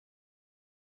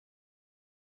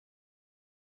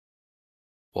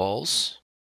walls,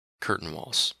 curtain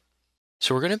walls.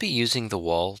 So we're going to be using the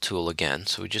wall tool again.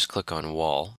 So we just click on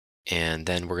wall, and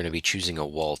then we're going to be choosing a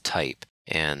wall type.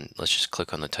 And let's just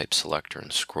click on the type selector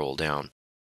and scroll down.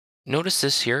 Notice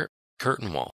this here,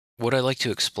 curtain wall. What I like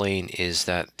to explain is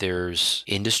that there's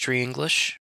industry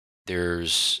English,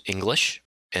 there's English,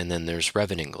 and then there's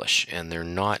Revit English, and they're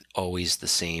not always the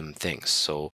same things.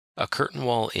 So a curtain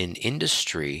wall in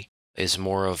industry is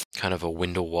more of kind of a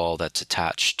window wall that's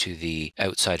attached to the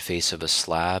outside face of a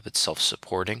slab. It's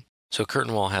self-supporting. So a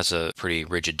curtain wall has a pretty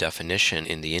rigid definition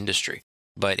in the industry.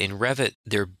 But in Revit,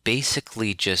 they're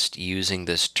basically just using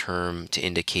this term to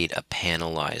indicate a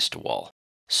panelized wall.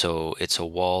 So it's a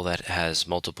wall that has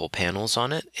multiple panels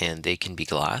on it, and they can be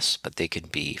glass, but they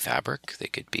could be fabric, they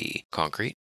could be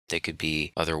concrete, they could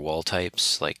be other wall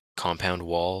types like compound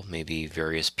wall, maybe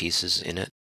various pieces in it.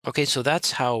 Okay, so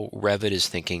that's how Revit is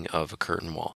thinking of a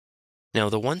curtain wall. Now,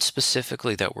 the one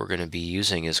specifically that we're going to be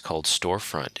using is called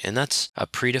Storefront, and that's a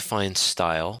predefined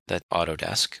style that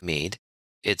Autodesk made.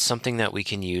 It's something that we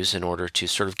can use in order to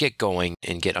sort of get going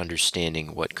and get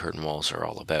understanding what curtain walls are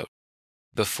all about.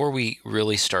 Before we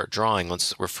really start drawing,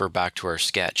 let's refer back to our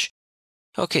sketch.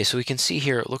 Okay, so we can see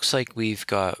here, it looks like we've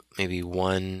got maybe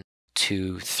 1,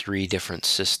 2, 3 different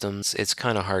systems. It's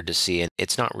kind of hard to see, and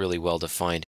it's not really well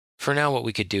defined. For now, what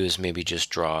we could do is maybe just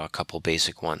draw a couple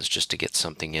basic ones just to get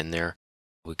something in there.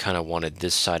 We kind of wanted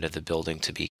this side of the building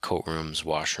to be coat rooms,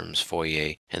 washrooms,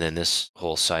 foyer, and then this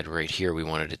whole side right here, we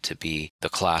wanted it to be the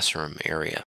classroom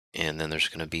area. And then there's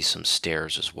going to be some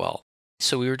stairs as well.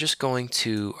 So we were just going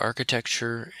to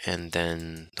architecture and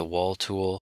then the wall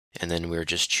tool, and then we were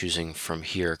just choosing from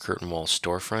here curtain wall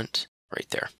storefront right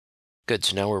there. Good,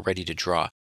 so now we're ready to draw.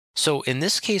 So in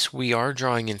this case, we are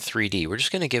drawing in 3D. We're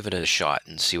just going to give it a shot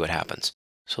and see what happens.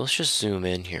 So let's just zoom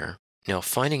in here. Now,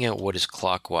 finding out what is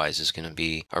clockwise is going to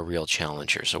be a real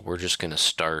challenge here. So we're just going to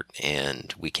start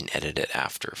and we can edit it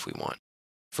after if we want.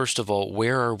 First of all,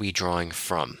 where are we drawing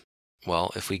from?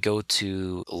 Well, if we go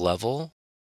to level,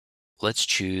 let's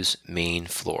choose main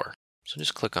floor. So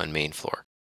just click on main floor.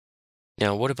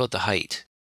 Now, what about the height?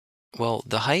 Well,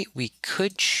 the height we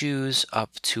could choose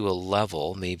up to a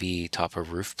level, maybe top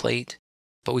of roof plate,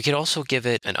 but we could also give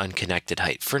it an unconnected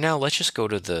height. For now, let's just go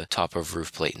to the top of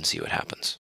roof plate and see what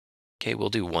happens. Okay, we'll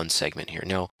do one segment here.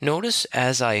 Now, notice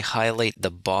as I highlight the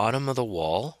bottom of the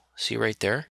wall, see right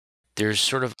there? There's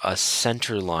sort of a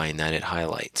center line that it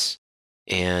highlights.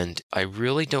 And I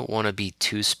really don't want to be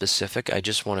too specific. I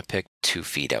just want to pick 2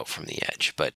 feet out from the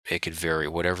edge, but it could vary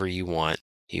whatever you want.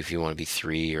 If you want to be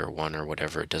 3 or 1 or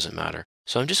whatever, it doesn't matter.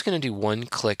 So I'm just going to do one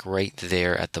click right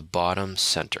there at the bottom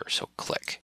center. So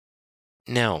click.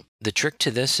 Now, the trick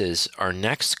to this is our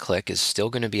next click is still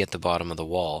going to be at the bottom of the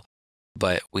wall,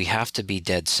 but we have to be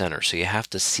dead center. So you have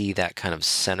to see that kind of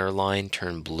center line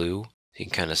turn blue. You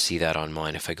can kind of see that on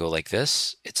mine. If I go like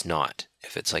this, it's not.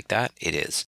 If it's like that, it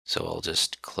is. So I'll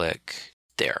just click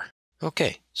there.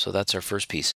 Okay, so that's our first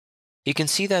piece. You can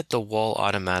see that the wall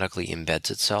automatically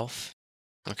embeds itself.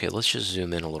 Okay, let's just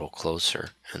zoom in a little closer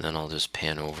and then I'll just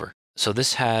pan over. So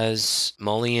this has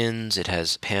mullions, it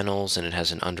has panels, and it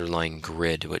has an underlying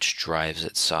grid which drives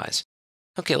its size.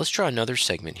 Okay, let's draw another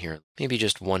segment here. Maybe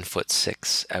just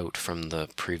 1'6" out from the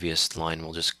previous line.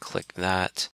 We'll just click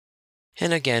that.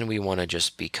 And again, we want to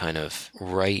just be kind of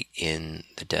right in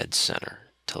the dead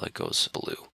center till it goes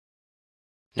blue.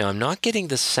 Now I'm not getting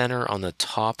the center on the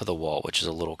top of the wall, which is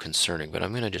a little concerning, but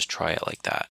I'm going to just try it like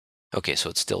that. Okay, so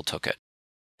it still took it.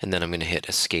 And then I'm going to hit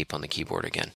escape on the keyboard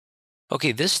again.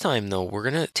 Okay, this time though, we're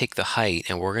going to take the height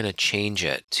and we're going to change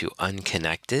it to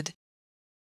unconnected.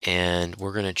 And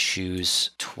we're going to choose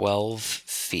 12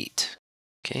 feet.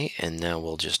 Okay, and now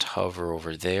we'll just hover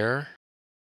over there.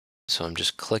 So I'm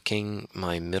just clicking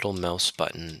my middle mouse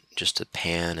button just to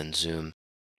pan and zoom.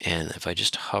 And if I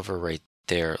just hover right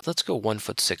there, let's go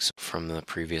 1'6" from the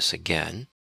previous again.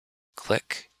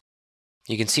 Click.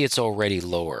 You can see it's already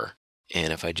lower.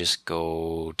 And if I just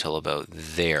go till about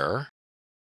there,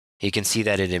 you can see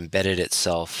that it embedded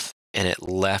itself and it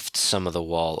left some of the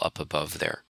wall up above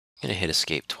there. I'm going to hit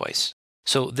escape twice.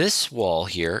 So this wall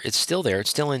here, it's still there, it's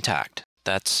still intact.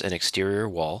 That's an exterior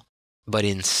wall, but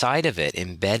inside of it,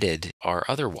 embedded, are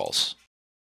other walls.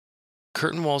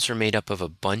 Curtain walls are made up of a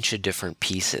bunch of different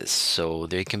pieces, so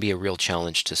they can be a real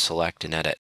challenge to select and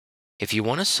edit. If you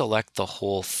want to select the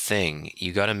whole thing,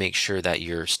 you got to make sure that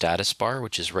your status bar,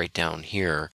 which is right down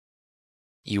here,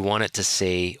 you want it to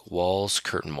say walls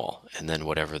curtain wall, and then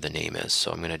whatever the name is.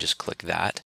 So I'm going to just click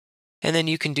that. And then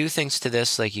you can do things to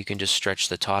this, like you can just stretch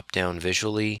the top down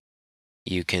visually.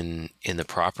 You can, in the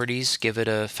properties, give it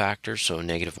a factor, so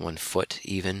 -1 foot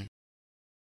even.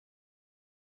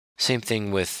 Same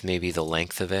thing with maybe the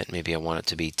length of it. Maybe I want it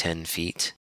to be 10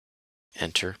 feet.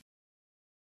 Enter.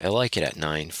 I like it at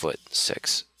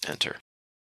 9'6". Enter.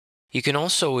 You can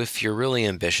also, if you're really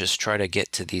ambitious, try to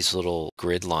get to these little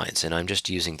grid lines, and I'm just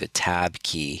using the tab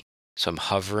key. So I'm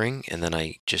hovering, and then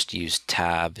I just use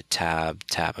tab, tab,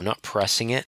 tab. I'm not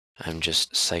pressing it. I'm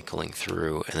just cycling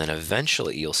through, and then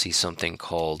eventually you'll see something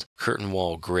called curtain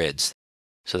wall grids.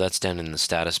 So that's down in the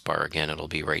status bar. Again, it'll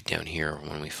be right down here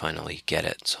when we finally get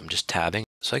it. So I'm just tabbing.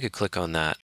 So I could click on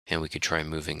that, and we could try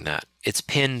moving that. It's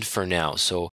pinned for now.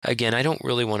 So again, I don't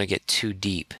really want to get too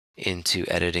deep into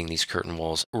editing these curtain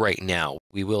walls right now.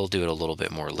 We will do it a little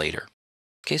bit more later.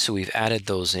 Okay, so we've added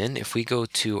those in. If we go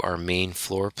to our main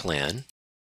floor plan,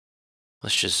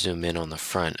 let's just zoom in on the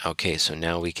front. Okay, so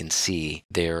now we can see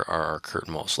there are our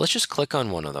curtain walls. So let's just click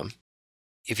on one of them.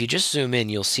 If you just zoom in,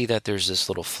 you'll see that there's this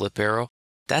little flip arrow.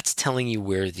 That's telling you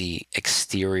where the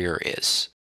exterior is.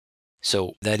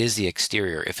 So that is the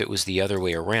exterior. If it was the other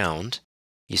way around,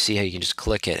 you see how you can just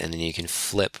click it and then you can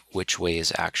flip which way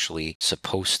is actually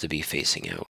supposed to be facing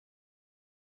out.